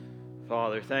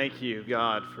Father, thank you,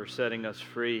 God, for setting us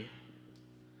free.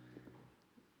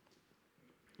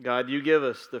 God, you give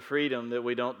us the freedom that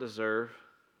we don't deserve.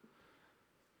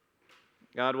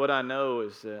 God, what I know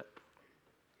is that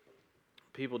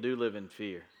people do live in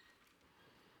fear.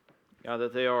 God,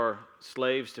 that they are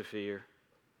slaves to fear.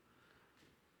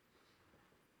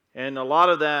 And a lot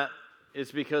of that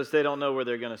is because they don't know where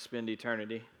they're going to spend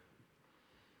eternity.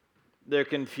 They're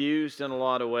confused in a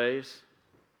lot of ways.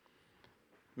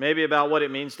 Maybe about what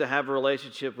it means to have a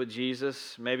relationship with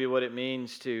Jesus. Maybe what it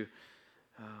means to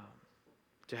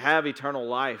have eternal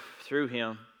life through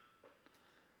Him.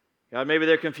 God, maybe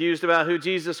they're confused about who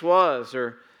Jesus was,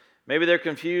 or maybe they're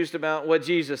confused about what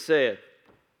Jesus said.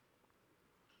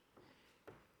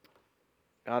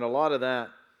 God, a lot of that,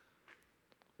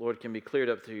 Lord, can be cleared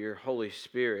up through your Holy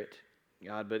Spirit,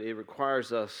 God, but it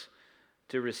requires us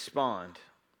to respond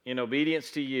in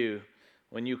obedience to you.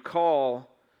 When you call,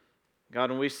 God,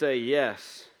 when we say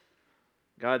yes,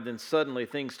 God, then suddenly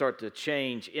things start to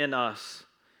change in us.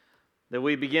 That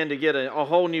we begin to get a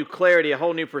whole new clarity, a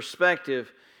whole new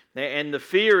perspective. And the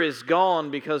fear is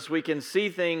gone because we can see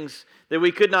things that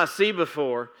we could not see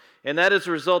before. And that is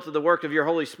a result of the work of your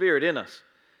Holy Spirit in us.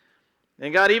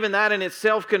 And God, even that in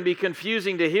itself can be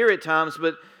confusing to hear at times.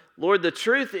 But Lord, the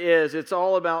truth is it's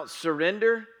all about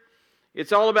surrender.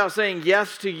 It's all about saying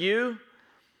yes to you.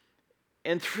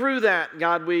 And through that,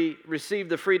 God, we receive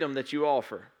the freedom that you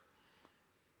offer.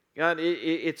 God,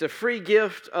 it's a free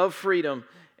gift of freedom.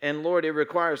 And Lord, it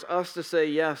requires us to say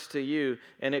yes to you,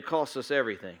 and it costs us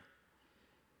everything.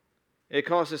 It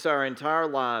costs us our entire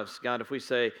lives, God, if we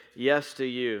say yes to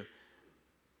you.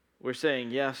 We're saying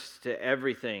yes to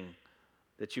everything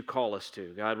that you call us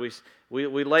to. God,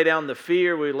 we lay down the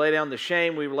fear, we lay down the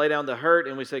shame, we lay down the hurt,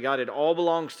 and we say, God, it all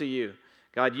belongs to you.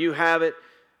 God, you have it.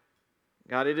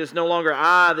 God, it is no longer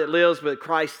I that lives, but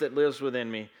Christ that lives within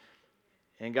me.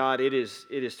 And God, it is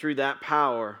through that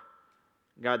power,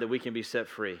 God, that we can be set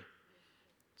free.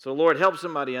 So, Lord, help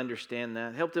somebody understand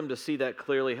that. Help them to see that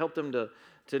clearly. Help them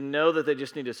to know that they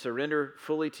just need to surrender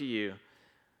fully to you.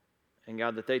 And,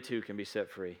 God, that they too can be set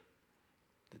free.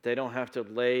 That they don't have to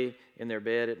lay in their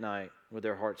bed at night with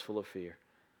their hearts full of fear.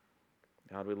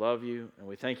 God, we love you, and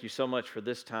we thank you so much for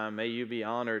this time. May you be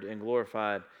honored and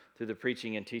glorified through the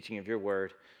preaching and teaching of your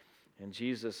word. In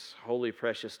Jesus' holy,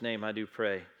 precious name, I do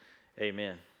pray.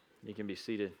 Amen. You can be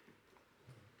seated.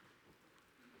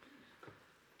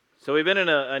 So we've been in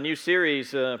a new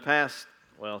series past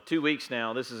 2 weeks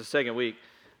now. This is the second week.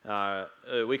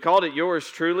 We called it Yours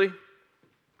Truly.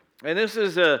 And this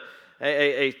is a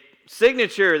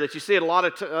signature that you see at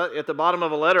at the bottom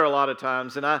of a letter a lot of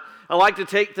times. And I like to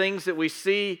take things that we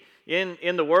see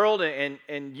in the world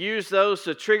and use those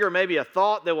to trigger maybe a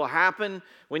thought that will happen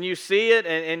when you see it.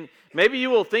 And maybe you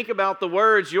will think about the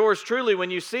words Yours Truly when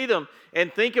you see them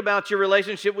and think about your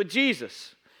relationship with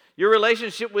Jesus. Your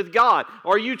relationship with God.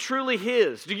 Are you truly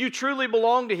His? Do you truly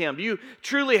belong to Him? Do you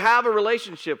truly have a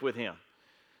relationship with Him?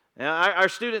 Now, our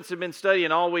students have been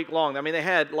studying all week long. I mean, they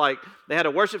had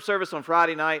a worship service on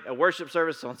Friday night, a worship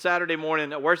service on Saturday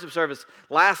morning, a worship service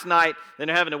last night, then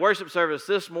they're having a worship service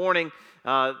this morning.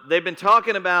 They've been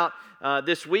talking about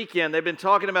this weekend, they've been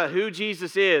talking about who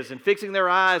Jesus is and fixing their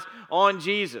eyes on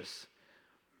Jesus.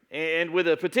 And with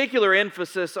a particular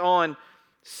emphasis on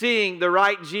seeing the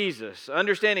right Jesus,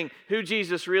 understanding who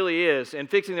Jesus really is, and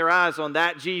fixing their eyes on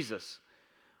that Jesus.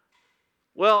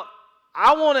 Well,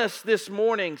 I want us this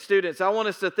morning, students, I want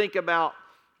us to think about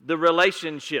the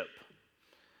relationship.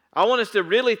 I want us to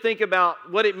really think about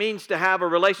what it means to have a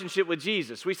relationship with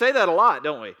Jesus. We say that a lot,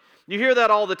 don't we? You hear that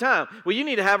all the time. Well, you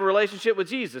need to have a relationship with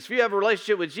Jesus. If you have a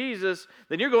relationship with Jesus,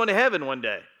 then you're going to heaven one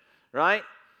day, right?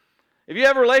 If you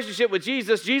have a relationship with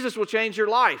Jesus, Jesus will change your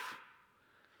life.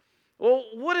 Well,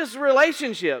 what is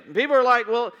relationship? People are like,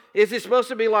 well, is it supposed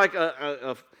to be like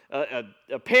a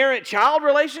parent-child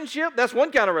relationship? That's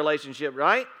one kind of relationship,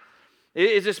 right?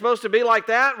 Is it supposed to be like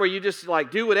that, where you just like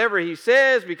do whatever He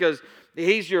says because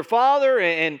He's your Father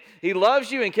and He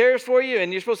loves you and cares for you,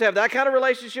 and you're supposed to have that kind of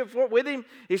relationship with Him?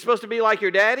 He's supposed to be like your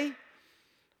daddy?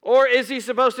 Or is He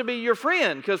supposed to be your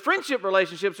friend? Because friendship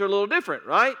relationships are a little different,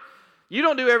 right? You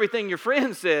don't do everything your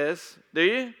friend says, do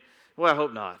you? Well, I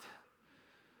hope not.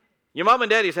 Your mom and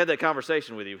daddy's had that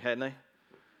conversation with you, hadn't they?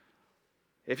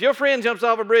 If your friend jumps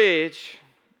off a bridge,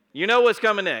 you know what's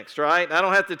coming next, right? I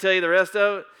don't have to tell you the rest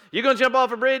of it. You going to jump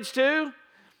off a bridge too?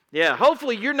 Yeah,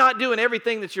 hopefully you're not doing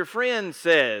everything that your friend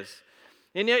says.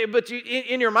 But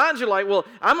in your mind, you're like, well,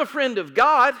 I'm a friend of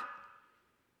God,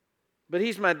 but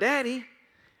He's my daddy.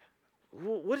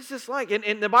 What is this like?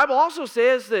 And the Bible also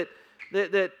says that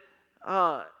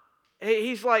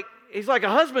He's like a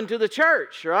husband to the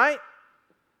church, right?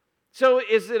 So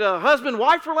is it a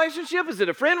husband-wife relationship? Is it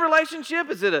a friend relationship?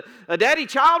 Is it a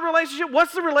daddy-child relationship?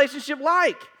 What's the relationship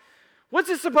like? What's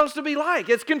it supposed to be like?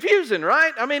 It's confusing,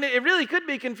 right? I mean, it really could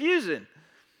be confusing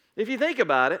if you think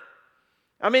about it.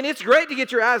 I mean, it's great to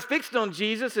get your eyes fixed on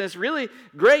Jesus, and it's really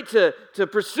great to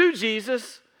pursue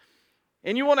Jesus,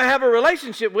 and you want to have a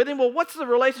relationship with him. Well, what's the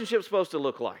relationship supposed to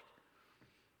look like?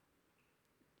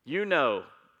 You know,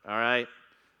 all right?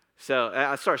 So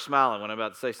I start smiling when I'm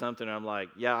about to say something, and I'm like,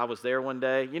 yeah, I was there one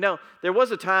day. You know, there was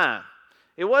a time.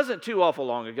 It wasn't too awful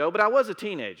long ago, but I was a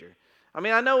teenager. I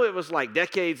mean, I know it was like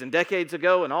decades and decades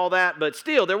ago and all that, but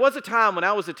still, there was a time when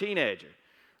I was a teenager,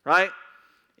 right?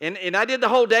 And I did the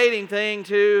whole dating thing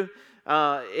too.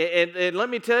 And let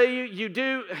me tell you, you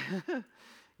do.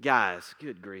 Guys,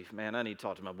 good grief, man. I need to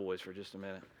talk to my boys for just a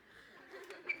minute.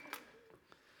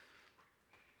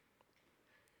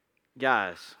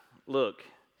 Guys, look.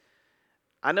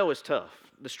 I know it's tough.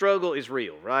 The struggle is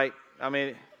real, right? I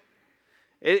mean,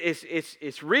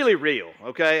 it's really real,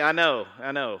 okay? I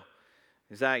know.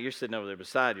 Zach, you're sitting over there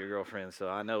beside your girlfriend, so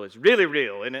I know it's really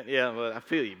real, isn't it? Yeah, well, I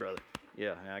feel you, brother.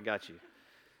 Yeah, I got you.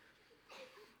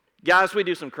 Guys, we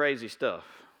do some crazy stuff,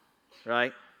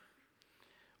 right?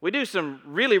 We do some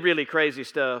really, really crazy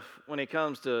stuff when it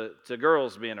comes to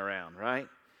girls being around, right?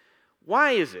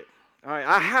 Why is it? All right,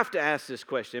 I have to ask this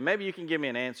question. Maybe you can give me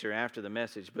an answer after the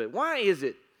message, but why is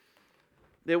it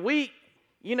that we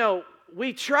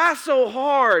try so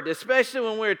hard, especially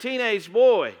when we're a teenage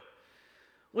boy,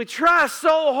 we try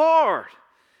so hard,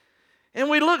 and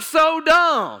we look so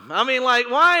dumb? I mean, like,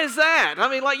 why is that? I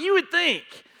mean, like, you would think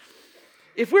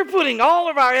if we're putting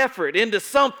all of our effort into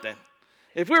something,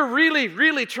 if we're really,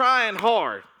 really trying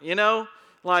hard,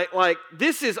 like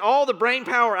this is all the brain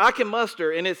power I can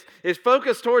muster, and it's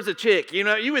focused towards a chick.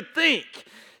 You would think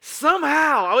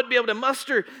somehow I would be able to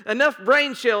muster enough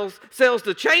brain cells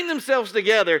to chain themselves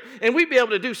together, and we'd be able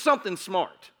to do something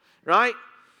smart, right?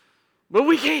 But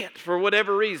we can't for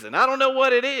whatever reason. I don't know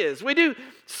what it is. We do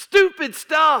stupid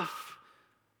stuff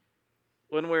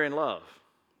when we're in love,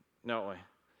 don't we?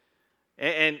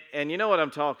 And you know what I'm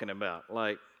talking about.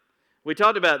 Like, we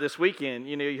talked about this weekend,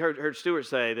 you heard Stuart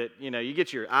say that, you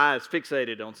get your eyes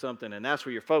fixated on something, and that's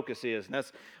where your focus is, and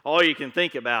that's all you can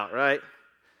think about, right?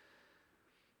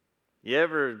 You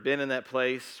ever been in that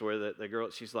place where the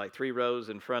girl, she's like 3 rows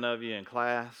in front of you in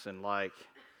class, and like,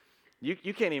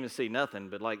 you can't even see nothing,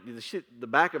 but like the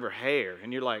back of her hair,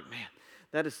 and you're like, man,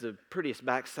 that is the prettiest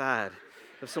backside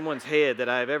of someone's head that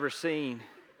I've ever seen.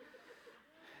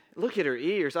 Look at her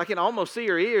ears. I can almost see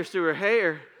her ears through her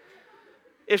hair.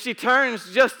 If she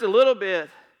turns just a little bit,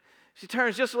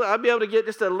 I'll be able to get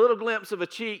just a little glimpse of a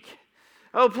cheek.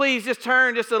 Oh, please, just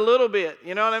turn just a little bit.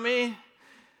 You know what I mean?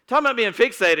 Talking about being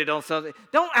fixated on something.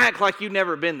 Don't act like you've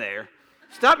never been there.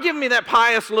 Stop giving me that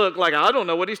pious look like, I don't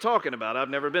know what he's talking about. I've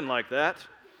never been like that.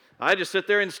 I just sit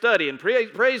there and study and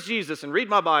praise Jesus and read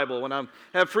my Bible when I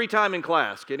have free time in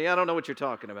class. Kenny, I don't know what you're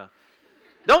talking about.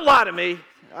 Don't lie to me.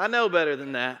 I know better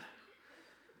than that.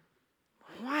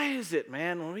 Why is it,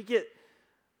 man, when we get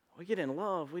in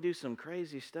love, we do some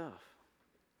crazy stuff?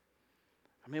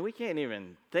 I mean, we can't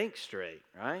even think straight,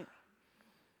 right?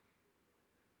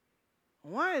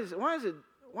 Why is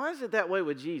it that way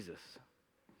with Jesus?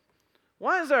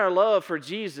 Why is our love for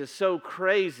Jesus so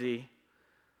crazy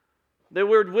that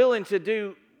we're willing to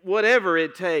do whatever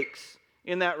it takes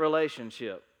in that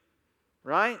relationship,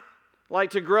 right?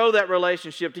 Like to grow that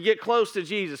relationship, to get close to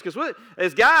Jesus. Because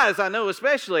as guys, I know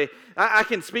especially, I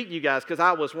can speak to you guys because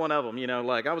I was one of them,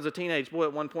 like I was a teenage boy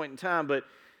at one point in time, but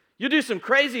you do some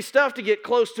crazy stuff to get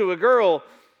close to a girl,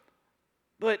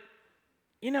 but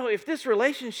if this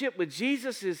relationship with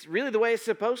Jesus is really the way it's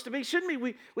supposed to be, shouldn't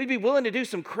we be willing to do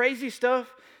some crazy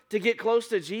stuff to get close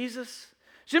to Jesus?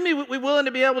 Shouldn't we be willing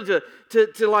to be able to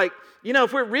like,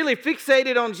 if we're really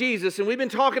fixated on Jesus, and we've been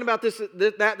talking about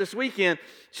that this weekend,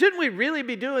 shouldn't we really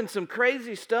be doing some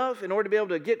crazy stuff in order to be able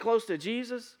to get close to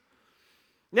Jesus?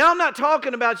 Now, I'm not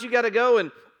talking about you got to go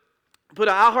and put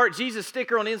an I Heart Jesus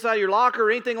sticker on the inside of your locker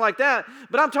or anything like that,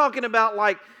 but I'm talking about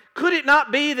like, could it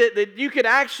not be that you could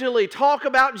actually talk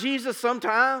about Jesus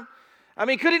sometime? I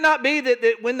mean, could it not be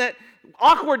that when that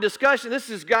awkward discussion, this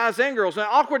is guys and girls, when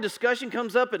an awkward discussion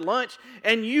comes up at lunch,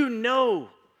 and you know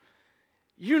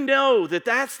that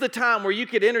that's the time where you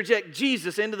could interject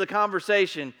Jesus into the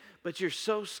conversation, but you're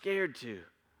so scared to.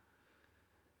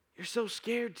 You're so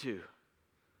scared to.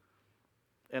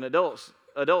 And adults,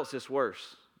 it's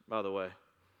worse, by the way.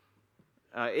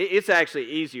 It's actually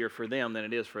easier for them than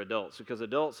it is for adults, because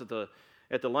adults at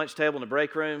the lunch table in the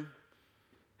break room,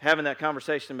 having that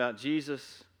conversation about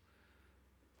Jesus,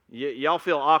 y'all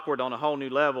feel awkward on a whole new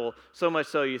level, so much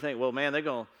so you think, well, man, they're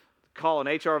going to call an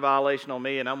HR violation on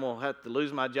me and I'm going to have to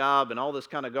lose my job and all this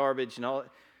kind of garbage and all,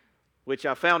 which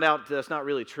I found out that's not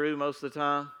really true most of the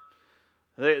time.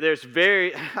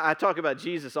 I talk about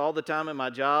Jesus all the time in my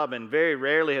job, and very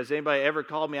rarely has anybody ever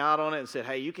called me out on it and said,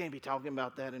 hey, you can't be talking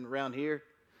about that around here.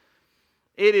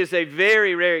 It is a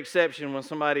very rare exception when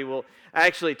somebody will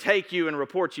actually take you and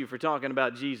report you for talking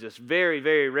about Jesus. Very,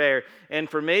 very rare. And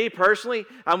for me personally,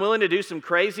 I'm willing to do some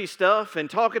crazy stuff and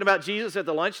talking about Jesus at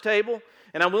the lunch table,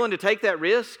 and I'm willing to take that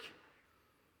risk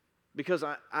because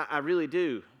I really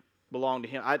do belong to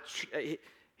Him.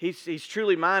 He's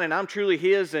truly mine, and I'm truly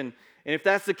His, and if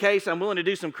that's the case, I'm willing to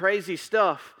do some crazy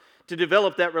stuff to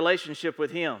develop that relationship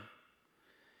with Him.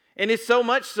 And it's so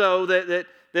much so that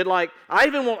like, I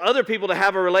even want other people to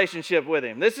have a relationship with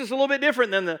Him. This is a little bit different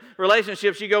than the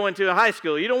relationships you go into in high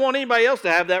school. You don't want anybody else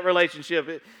to have that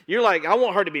relationship. You're like, I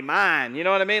want her to be mine. You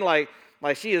know what I mean? Like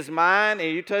she is mine, and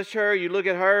you touch her, you look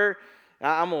at her,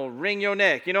 I'm going to wring your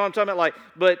neck. You know what I'm talking about? Like,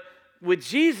 but with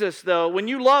Jesus, though, when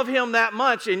you love Him that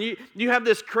much and you have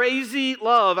this crazy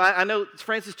love, I know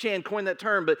Francis Chan coined that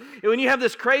term, but when you have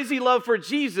this crazy love for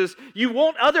Jesus, you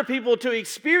want other people to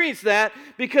experience that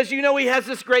because you know He has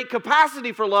this great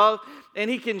capacity for love and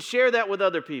He can share that with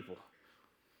other people.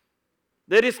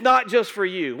 That it's not just for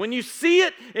you. When you see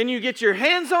it and you get your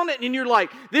hands on it and you're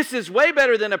like, this is way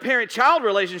better than a parent-child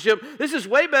relationship. This is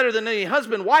way better than any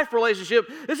husband-wife relationship.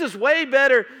 This is way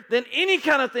better than any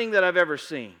kind of thing that I've ever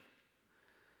seen.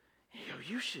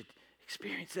 You should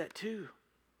experience that too.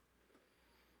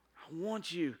 I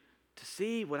want you to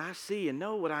see what I see and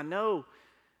know what I know.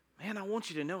 Man, I want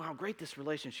you to know how great this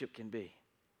relationship can be.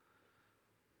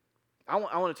 I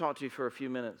want to talk to you for a few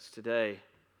minutes today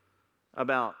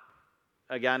about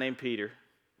a guy named Peter.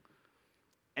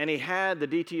 And he had the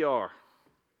DTR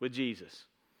with Jesus.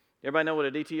 Everybody know what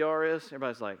a DTR is?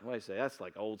 Everybody's like, wait a second, that's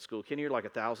like old school. Kenny, you're like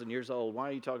 1,000 years old. Why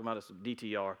are you talking about a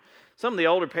DTR? Some of the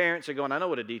older parents are going, I know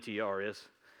what a DTR is.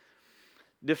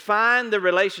 Define the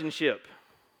relationship.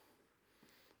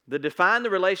 Define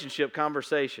the relationship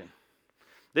conversation.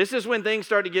 This is when things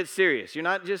start to get serious. You're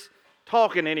not just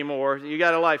talking anymore. You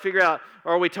got to like figure out,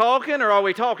 are we talking or are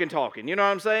we talking? You know what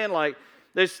I'm saying? Like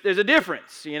there's a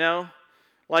difference, you know?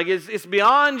 Like it's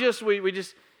beyond just we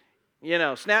just, you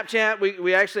know, Snapchat,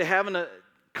 we actually having a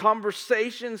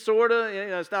conversation, sort of. You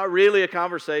know, it's not really a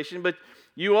conversation, but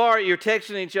you're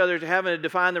texting each other to having to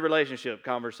define the relationship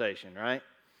conversation, right?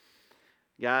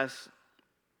 Guys,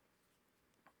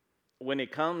 when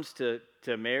it comes to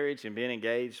marriage and being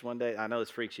engaged one day, I know this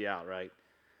freaks you out, right?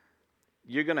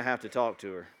 You're going to have to talk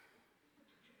to her.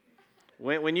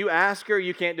 When you ask her,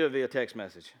 you can't do it via text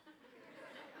message.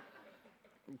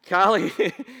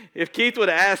 Kylie, if Keith would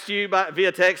have asked you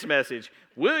via text message,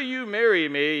 will you marry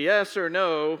me, yes or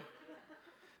no?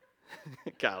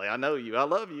 Kylie, I know you. I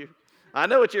love you. I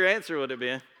know what your answer would have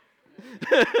been.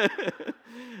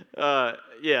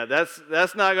 Yeah,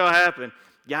 that's not going to happen.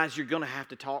 Guys, you're going to have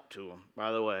to talk to them,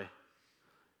 by the way.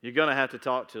 You're going to have to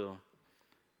talk to them.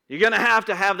 You're going to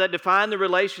have that define the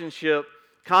relationship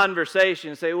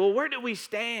conversation. Say, well, where do we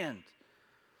stand?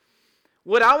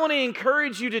 What I want to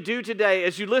encourage you to do today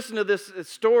as you listen to this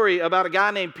story about a guy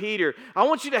named Peter, I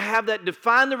want you to have that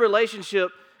define the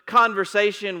relationship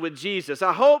conversation with Jesus.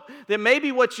 I hope that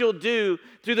maybe what you'll do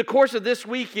through the course of this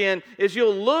weekend is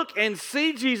you'll look and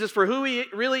see Jesus for who He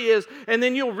really is, and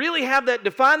then you'll really have that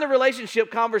define the relationship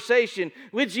conversation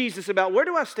with Jesus about where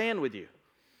do I stand with you?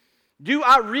 Do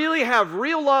I really have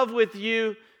real love with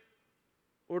you,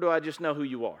 or do I just know who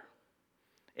you are?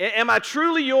 Am I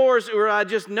truly yours, or I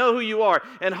just know who you are?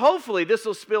 And hopefully this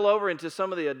will spill over into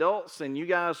some of the adults, and you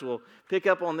guys will pick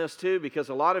up on this too, because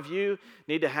a lot of you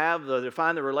need to have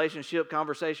define the relationship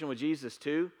conversation with Jesus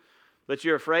too. But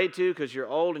you're afraid to because you're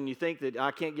old and you think that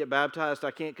I can't get baptized.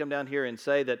 I can't come down here and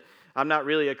say that I'm not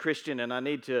really a Christian and I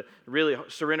need to really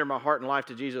surrender my heart and life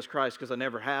to Jesus Christ because I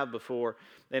never have before.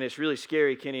 And it's really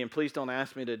scary, Kenny, and please don't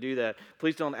ask me to do that.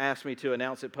 Please don't ask me to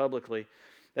announce it publicly.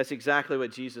 That's exactly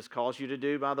what Jesus calls you to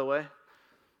do, by the way.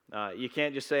 You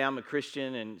can't just say I'm a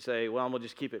Christian and say, well, I'm going to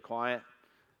just keep it quiet.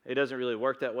 It doesn't really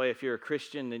work that way. If you're a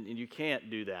Christian, then you can't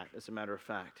do that, as a matter of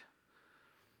fact.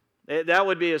 That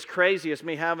would be as crazy as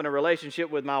me having a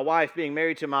relationship with my wife, being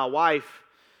married to my wife,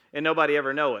 and nobody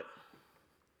ever know it.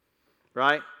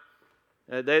 Right?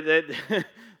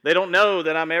 They don't know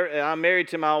that I'm married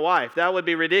to my wife. That would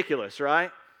be ridiculous,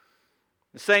 right?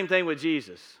 The same thing with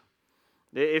Jesus.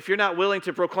 If you're not willing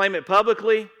to proclaim it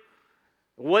publicly,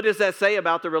 what does that say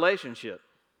about the relationship?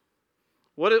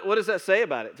 What does that say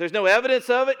about it? If there's no evidence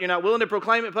of it, you're not willing to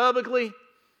proclaim it publicly,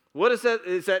 what is that?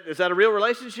 Is that a real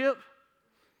relationship?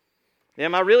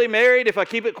 Am I really married if I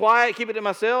keep it quiet, keep it to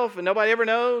myself, and nobody ever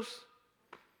knows?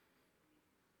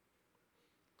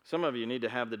 Some of you need to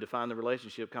have the define the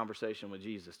relationship conversation with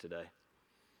Jesus today.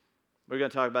 We're going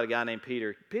to talk about a guy named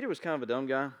Peter. Peter was kind of a dumb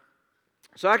guy.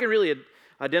 So I can really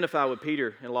identify with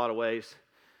Peter in a lot of ways.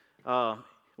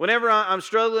 Whenever I'm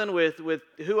struggling with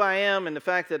who I am and the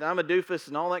fact that I'm a doofus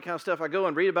and all that kind of stuff, I go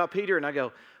and read about Peter and I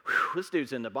go, this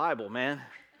dude's in the Bible, man.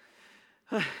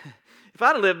 If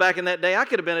I'd have lived back in that day, I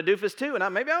could have been a doofus too,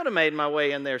 and maybe I would have made my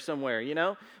way in there somewhere, you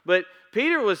know. But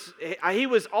Peter he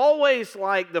was always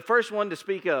like the first one to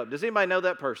speak up. Does anybody know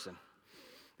that person?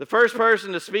 The first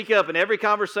person to speak up in every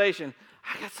conversation.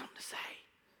 I got something to say.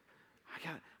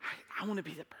 I want to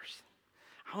be the person.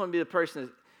 I want to be the person.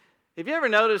 Have you ever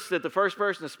noticed that the first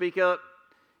person to speak up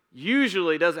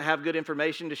usually doesn't have good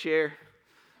information to share?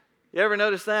 You ever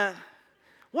notice that?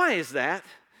 Why is that?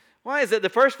 Why is it the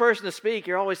first person to speak,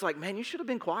 you're always like, man, you should have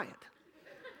been quiet.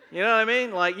 You know what I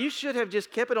mean? Like, you should have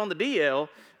just kept it on the DL,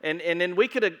 and then we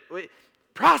could have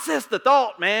processed the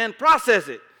thought, man. Process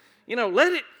it. You know,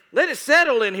 let it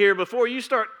settle in here before you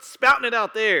start spouting it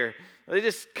out there. It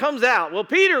just comes out. Well,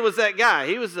 Peter was that guy.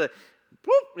 He was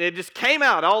it just came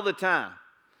out all the time.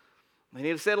 And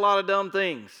he said a lot of dumb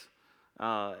things.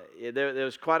 There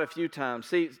was quite a few times.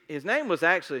 See, his name was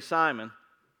actually Simon.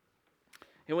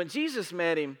 And when Jesus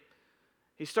met him,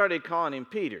 he started calling him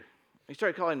Peter. He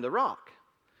started calling him the Rock.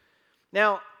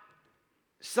 Now,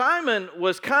 Simon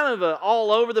was kind of an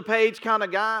all-over-the-page kind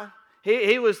of guy.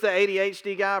 He was the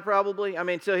ADHD guy probably. I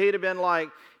mean, so he'd have been like,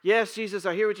 yes, Jesus,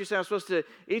 I hear what you say. I'm supposed to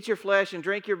eat your flesh and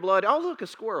drink your blood. Oh, look, a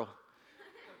squirrel.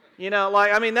 You know,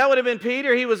 like, I mean, that would have been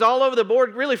Peter. He was all over the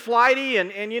board, really flighty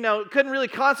and you know, couldn't really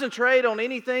concentrate on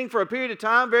anything for a period of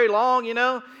time, very long, you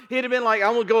know. He'd have been like,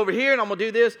 I'm going to go over here and I'm going to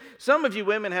do this. Some of you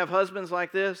women have husbands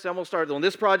like this. I'm going to start on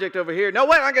this project over here. No,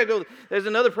 wait, I got to go. There's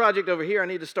another project over here I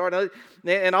need to start.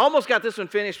 And I almost got this one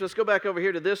finished. Let's go back over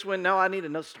here to this one. No, I need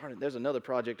another start. There's another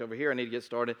project over here I need to get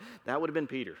started. That would have been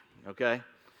Peter, okay?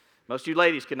 Most of you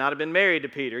ladies could not have been married to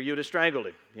Peter. You would have strangled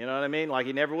him. You know what I mean? Like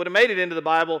he never would have made it into the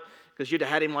Bible because you'd have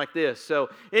had him like this. So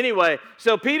anyway,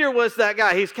 so Peter was that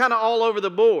guy. He's kind of all over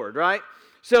the board, right?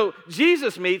 So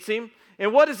Jesus meets him,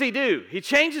 and what does he do? He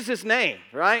changes his name,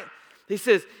 right? He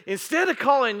says, instead of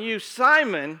calling you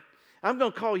Simon, I'm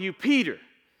going to call you Peter.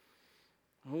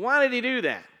 Why did he do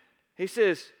that? He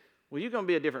says, well, you're going to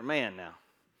be a different man now.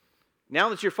 Now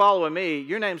that you're following me,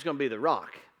 your name's going to be the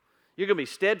Rock. You're going to be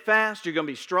steadfast. You're going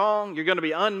to be strong. You're going to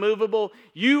be unmovable.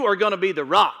 You are going to be the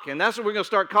Rock. And that's what we're going to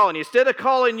start calling you. Instead of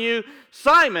calling you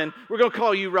Simon, we're going to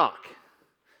call you Rock.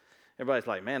 Everybody's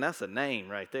like, man, that's a name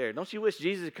right there. Don't you wish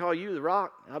Jesus would call you the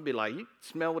Rock? I'd be like, you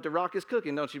smell what the Rock is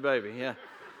cooking, don't you, baby? Yeah.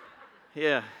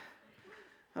 Yeah.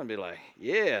 I'd be like,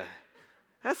 yeah,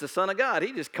 that's the Son of God.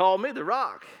 He just called me the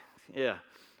Rock. Yeah.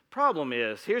 Problem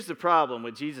is, here's the problem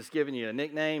with Jesus giving you a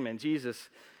nickname and Jesus...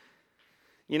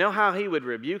 You know how he would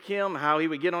rebuke him, how he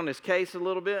would get on his case a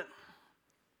little bit?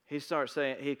 He'd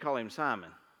call him Simon.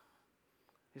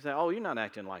 He'd say, oh, you're not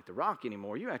acting like the Rock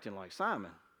anymore. You're acting like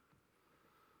Simon.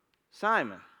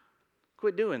 Simon,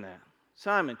 quit doing that.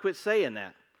 Simon, quit saying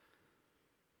that.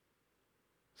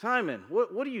 Simon,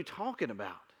 what are you talking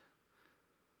about?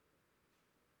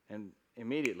 And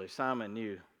immediately Simon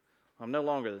knew, I'm no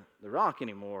longer the Rock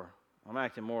anymore. I'm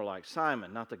acting more like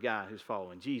Simon, not the guy who's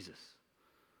following Jesus.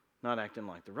 Not acting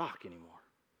like the Rock anymore.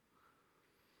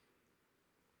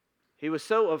 He was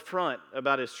so upfront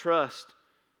about his trust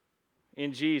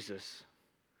in Jesus.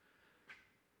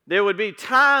 There would be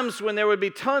times when there would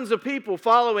be tons of people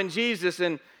following Jesus,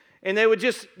 and they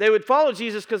would follow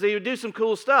Jesus because he would do some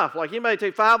cool stuff. Like anybody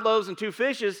take 5 loaves and 2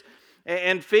 fishes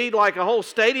and feed like a whole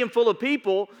stadium full of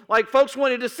people. Like folks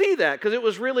wanted to see that because it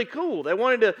was really cool. They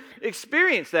wanted to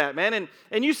experience that, man.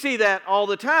 And you see that all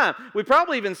the time. We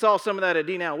probably even saw some of that at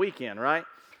D-Now weekend, right?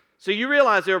 So you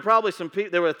realize there were probably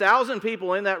there were 1,000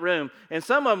 people in that room, and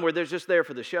some of them were just there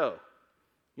for the show.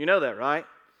 You know that, right?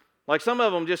 Like some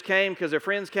of them just came because their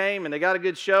friends came and they got a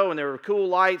good show and there were cool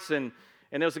lights and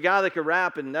there was a guy that could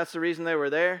rap and that's the reason they were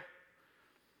there.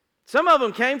 Some of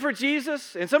them came for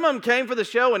Jesus, and some of them came for the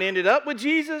show and ended up with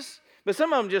Jesus, but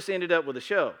some of them just ended up with the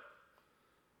show.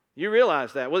 You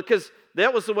realize that? Well, because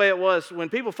that was the way it was. When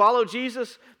people followed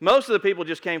Jesus, most of the people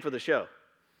just came for the show.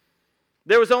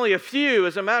 There was only a few.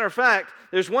 As a matter of fact,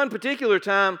 there's one particular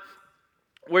time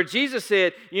where Jesus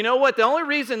said, you know what? The only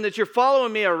reason that you're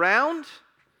following me around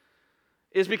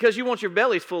is because you want your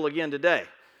bellies full again today.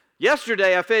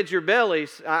 Yesterday, I fed your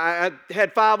bellies. I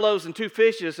had 5 loaves and 2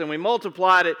 fishes, and we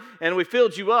multiplied it, and we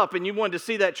filled you up, and you wanted to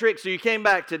see that trick, so you came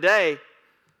back today.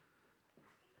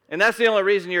 And that's the only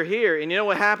reason you're here. And you know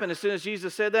what happened as soon as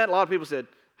Jesus said that? A lot of people said,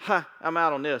 I'm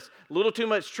out on this. A little too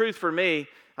much truth for me.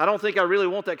 I don't think I really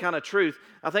want that kind of truth.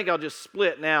 I think I'll just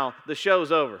split now. The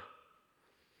show's over.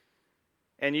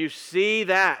 And you see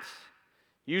that.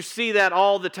 You see that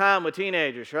all the time with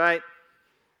teenagers, right?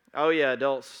 Oh, yeah,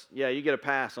 adults. Yeah, you get a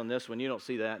pass on this one. You don't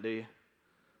see that, do you?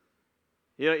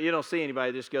 You don't see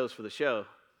anybody that just goes for the show.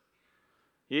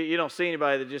 You don't see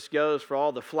anybody that just goes for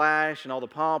all the flash and all the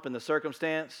pomp and the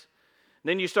circumstance. And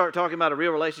then you start talking about a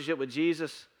real relationship with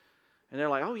Jesus, and they're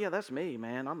like, oh, yeah, that's me,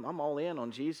 man. I'm all in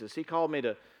on Jesus. He called me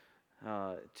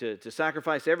to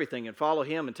sacrifice everything and follow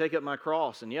Him and take up my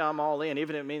cross. And, yeah, I'm all in,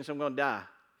 even if it means I'm going to die.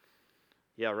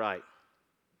 Yeah, right.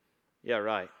 Yeah,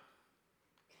 right.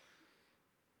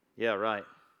 Yeah, right.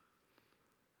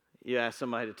 You ask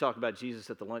somebody to talk about Jesus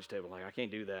at the lunch table, like, I can't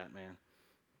do that, man.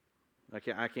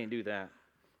 I can't do that.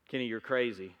 Kenny, you're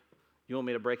crazy. You want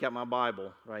me to break out my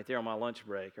Bible right there on my lunch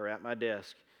break or at my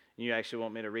desk, and you actually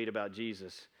want me to read about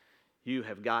Jesus? You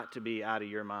have got to be out of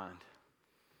your mind.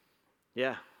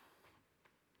 Yeah.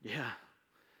 You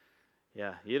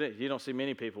don't see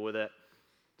many people with that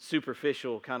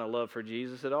superficial kind of love for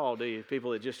Jesus at all, do you?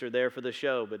 People that just are there for the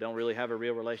show but don't really have a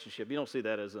real relationship. You don't see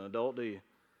that as an adult, do you?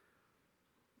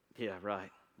 Yeah,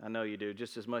 right. I know you do,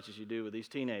 just as much as you do with these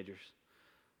teenagers.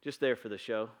 Just there for the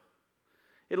show.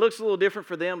 It looks a little different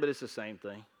for them, but it's the same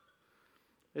thing.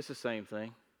 It's the same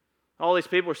thing. All these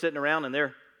people are sitting around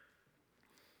and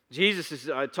Jesus is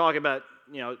talking about,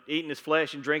 eating his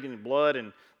flesh and drinking his blood,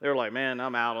 and they're like, man,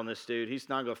 I'm out on this dude. He's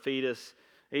not going to feed us.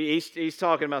 He's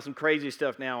talking about some crazy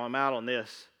stuff now. I'm out on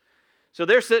this. So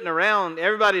they're sitting around.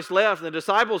 Everybody's left, and the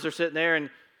disciples are sitting there, and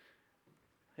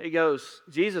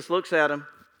Jesus looks at them.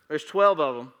 There's 12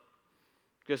 of them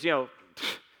because,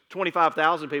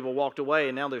 25,000 people walked away,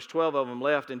 and now there's 12 of them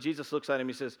left, and Jesus looks at him.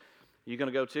 He says, you going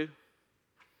to go too?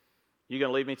 You going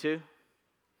to leave me too?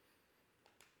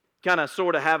 Kind of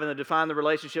sort of having to define the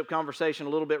relationship conversation a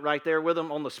little bit right there with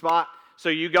them on the spot. So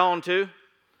you gone too?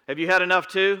 Have you had enough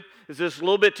too? Is this a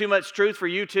little bit too much truth for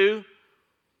you too?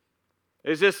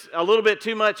 Is this a little bit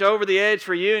too much over the edge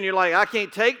for you? And you're like, I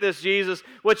can't take this, Jesus.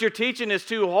 What you're teaching is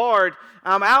too hard.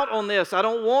 I'm out on this. I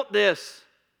don't want this.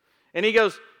 And he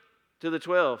goes to the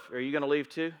 12, are you going to leave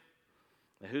too?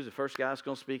 Now, who's the first guy that's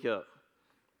going to speak up?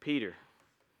 Peter.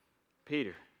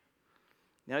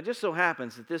 Now, it just so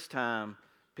happens that this time,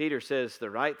 Peter says the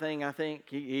right thing, I think.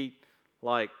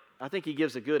 I think he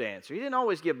gives a good answer. He didn't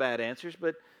always give bad answers,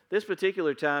 but this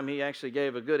particular time he actually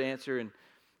gave a good answer, and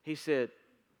he said,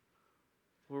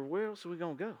 well, where else are we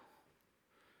going to go?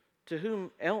 To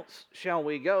whom else shall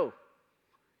we go?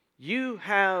 You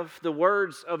have the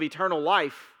words of eternal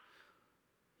life.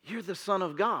 You're the Son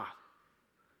of God.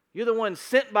 You're the one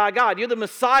sent by God. You're the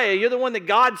Messiah. You're the one that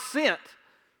God sent.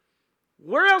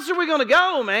 Where else are we going to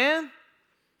go, man?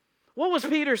 What was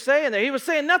Peter saying there? He was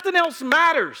saying nothing else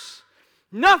matters.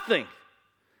 Nothing.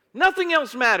 Nothing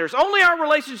else matters. Only our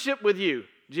relationship with you,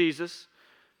 Jesus.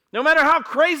 No matter how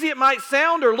crazy it might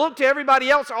sound or look to everybody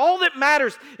else, all that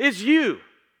matters is you.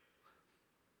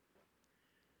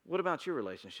 What about your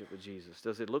relationship with Jesus?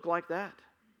 Does it look like that?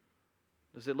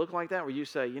 Does it look like that where you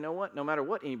say, you know what, no matter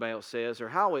what anybody else says or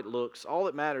how it looks, all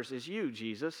that matters is you,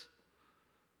 Jesus.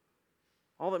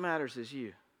 All that matters is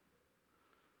you.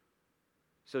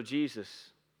 So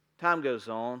Jesus, time goes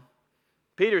on.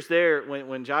 Peter's there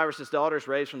when Jairus' daughter is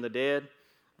raised from the dead.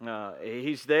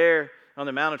 He's there on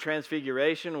the Mount of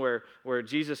Transfiguration where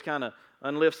Jesus kind of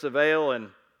unlifts the veil, and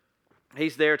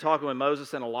he's there talking with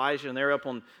Moses and Elijah, and they're up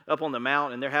on the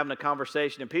mount, and they're having a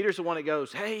conversation. And Peter's the one that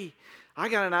goes, hey, I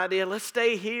got an idea. Let's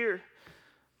stay here.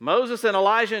 Moses and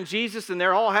Elijah and Jesus, and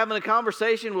they're all having a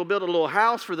conversation. We'll build a little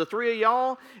house for the three of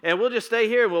y'all, and we'll just stay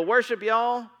here and we'll worship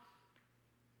y'all.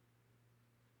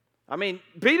 I mean,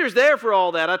 Peter's there for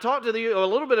all that. I talked to you a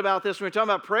little bit about this when we were talking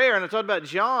about prayer, and I talked about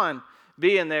John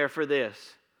being there for this.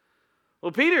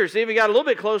 Well, Peter's even got a little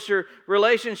bit closer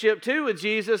relationship too with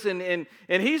Jesus, and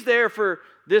he's there for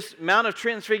this Mount of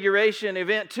Transfiguration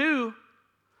event too.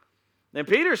 Then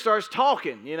Peter starts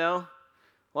talking,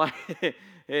 like,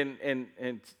 and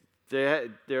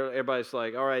everybody's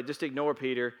like, all right, just ignore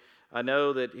Peter. I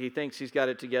know that he thinks he's got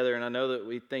it together, and I know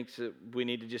that he thinks that we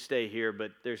need to just stay here,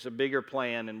 but there's a bigger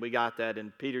plan, and we got that,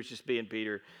 and Peter's just being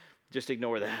Peter. Just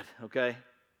ignore that, okay?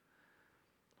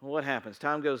 Well, what happens?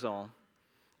 Time goes on,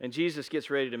 and Jesus gets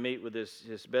ready to meet with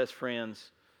his best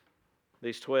friends,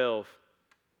 these 12,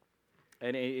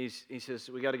 and he says,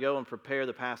 we got to go and prepare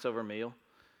the Passover meal.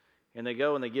 And they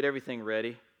go and they get everything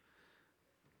ready,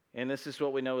 and this is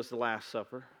what we know as the Last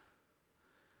Supper.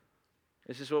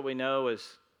 This is what we know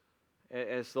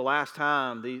as the last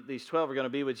time these 12 are going to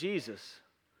be with Jesus.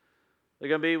 They're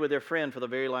going to be with their friend for the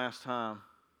very last time.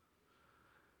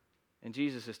 And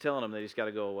Jesus is telling them that he's got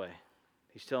to go away.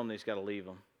 He's telling them that he's got to leave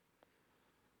them.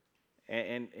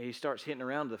 And he starts hitting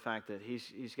around to the fact that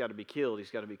he's got to be killed.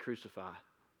 He's got to be crucified.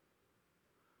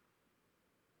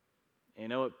 You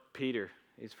know what? Peter,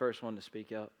 he's the first one to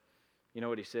speak up. You know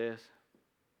what he says?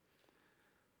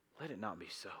 Let it not be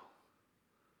so.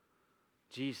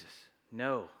 Jesus,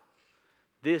 no.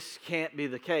 This can't be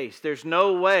the case. There's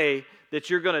no way that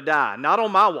you're going to die. Not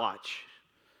on my watch.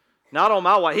 Not on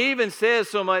my watch. He even says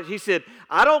so much. He said,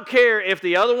 I don't care if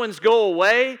the other ones go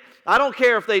away. I don't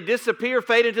care if they disappear,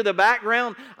 fade into the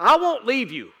background. I won't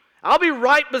leave you. I'll be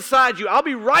right beside you. I'll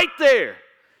be right there.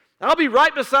 I'll be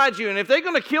right beside you. And if they're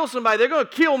going to kill somebody, they're going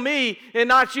to kill me and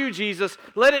not you, Jesus.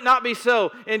 Let it not be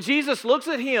so. And Jesus looks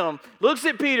at him, looks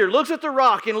at Peter, looks at the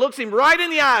rock, and looks him right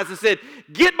in the eyes and said,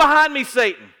 get behind me,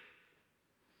 Satan.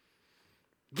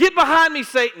 Get behind me,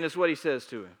 Satan, is what he says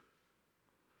to him.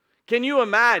 Can you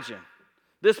imagine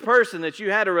this person that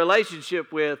you had a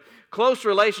relationship with, close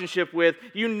relationship with?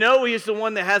 You know he's the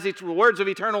one that has the words of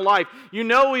eternal life. You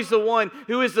know he's the one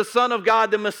who is the Son of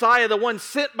God, the Messiah, the one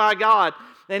sent by God.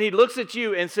 And he looks at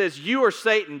you and says, you are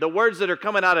Satan. The words that are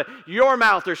coming out of your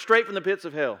mouth are straight from the pits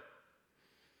of hell.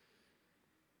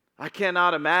 I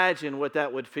cannot imagine what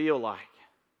that would feel like.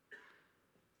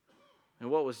 And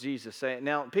what was Jesus saying?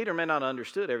 Now, Peter may not have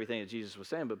understood everything that Jesus was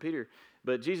saying,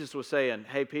 but Jesus was saying,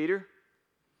 hey, Peter,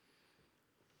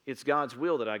 it's God's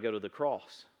will that I go to the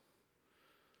cross.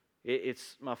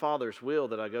 It's my Father's will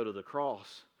that I go to the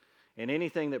cross. And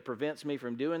anything that prevents me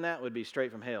from doing that would be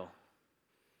straight from hell.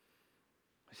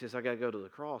 He says, I got to go to the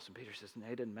cross. And Peter says, no,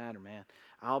 it doesn't matter, man.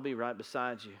 I'll be right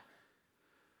beside you.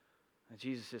 And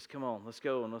Jesus says, come on, let's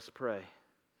go and let's pray.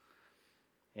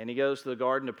 And he goes to the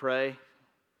garden to pray.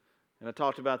 And I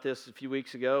talked about this a few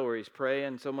weeks ago where he's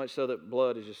praying so much so that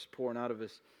blood is just pouring out of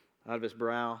his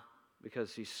brow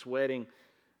because he's sweating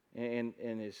and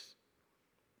his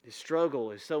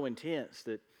struggle is so intense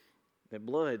that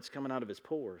blood's coming out of his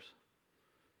pores.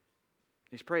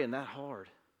 He's praying that hard.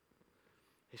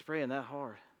 He's praying that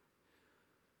hard.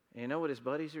 And you know what his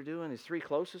buddies are doing? His three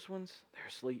closest ones? They're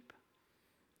asleep.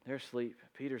 They're asleep.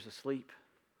 Peter's asleep.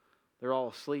 They're all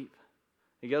asleep.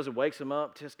 He goes and wakes them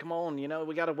up. Just, come on,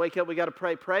 we got to wake up. We got to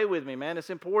pray. Pray with me, man. It's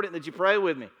important that you pray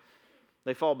with me.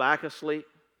 They fall back asleep.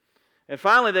 And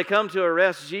finally, they come to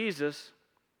arrest Jesus.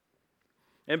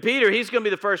 And Peter, he's going to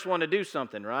be the first one to do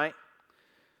something, right?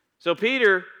 So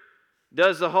Peter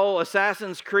does the whole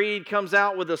Assassin's Creed, comes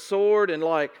out with a sword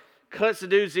and cuts the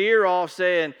dude's ear off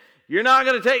saying, you're not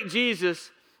going to take Jesus.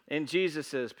 And Jesus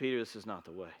says, Peter, this is not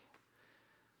the way.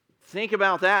 Think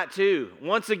about that too.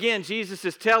 Once again, Jesus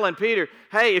is telling Peter,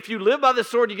 hey, if you live by the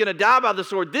sword, you're going to die by the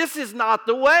sword. This is not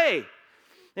the way.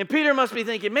 And Peter must be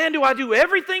thinking, man, do I do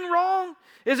everything wrong?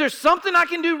 Is there something I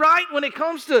can do right when it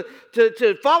comes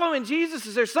to following Jesus?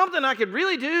 Is there something I could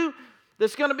really do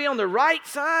that's going to be on the right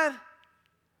side?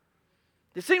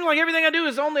 It seems like everything I do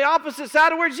is on the opposite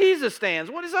side of where Jesus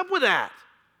stands. What is up with that?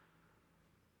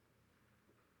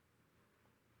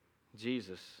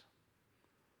 Jesus.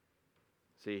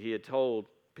 See, he had told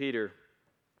Peter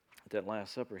at that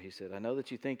Last Supper, he said, I know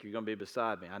that you think you're going to be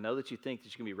beside me. I know that you think that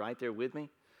you're going to be right there with me.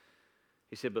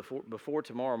 He said, before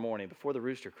tomorrow morning, before the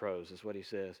rooster crows, is what he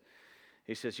says.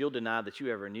 He says, you'll deny that you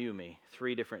ever knew me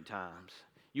 3 different times.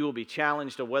 You will be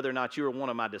challenged on whether or not you are one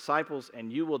of my disciples,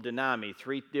 and you will deny me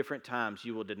 3 different times.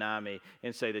 You will deny me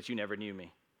and say that you never knew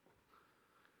me.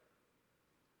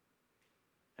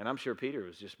 And I'm sure Peter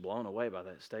was just blown away by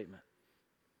that statement.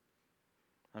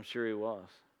 I'm sure he was.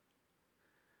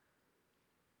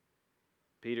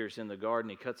 Peter's in the garden.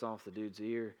 He cuts off the dude's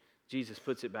ear. Jesus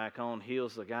puts it back on,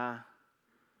 heals the guy.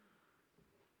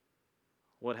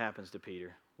 What happens to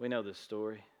Peter? We know this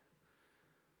story.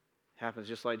 Happens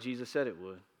just like Jesus said it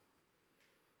would.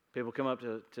 People come up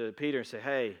to Peter and say,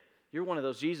 hey, you're one of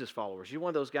those Jesus followers. You're one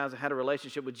of those guys that had a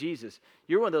relationship with Jesus.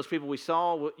 You're one of those people we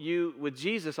saw you with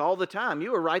Jesus all the time.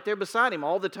 You were right there beside him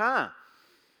all the time.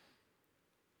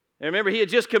 And remember, he had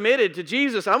just committed to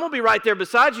Jesus. I'm going to be right there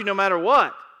beside you no matter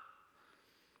what.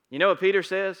 You know what Peter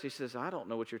says? He says, I don't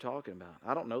know what you're talking about.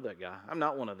 I don't know that guy. I'm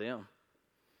not one of them.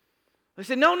 They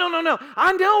said, no.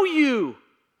 I know you.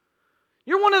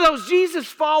 You're one of those Jesus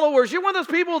followers. You're one of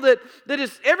those people that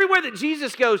is everywhere that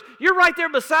Jesus goes, you're right there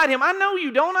beside him. I know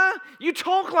you, don't I? You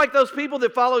talk like those people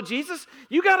that follow Jesus.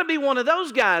 You got to be one of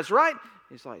those guys, right?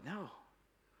 He's like, no.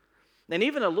 And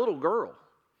even a little girl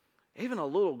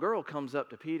comes up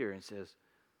to Peter and says,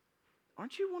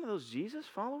 aren't you one of those Jesus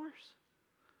followers?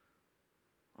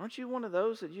 Aren't you one of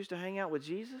those that used to hang out with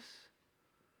Jesus?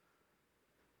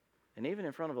 And even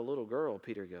in front of a little girl,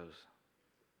 Peter goes,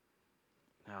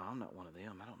 no, I'm not one of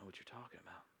them. I don't know what you're talking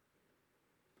about.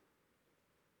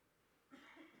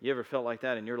 You ever felt like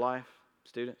that in your life,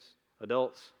 students,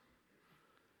 adults?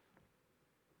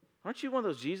 Aren't you one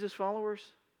of those Jesus followers?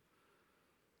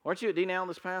 Aren't you at D-Now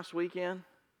this past weekend?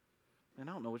 Man,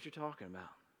 I don't know what you're talking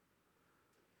about.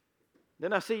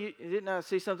 Didn't I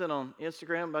see something on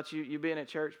Instagram about you being at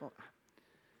church? Well,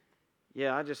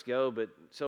 yeah, I just go, but so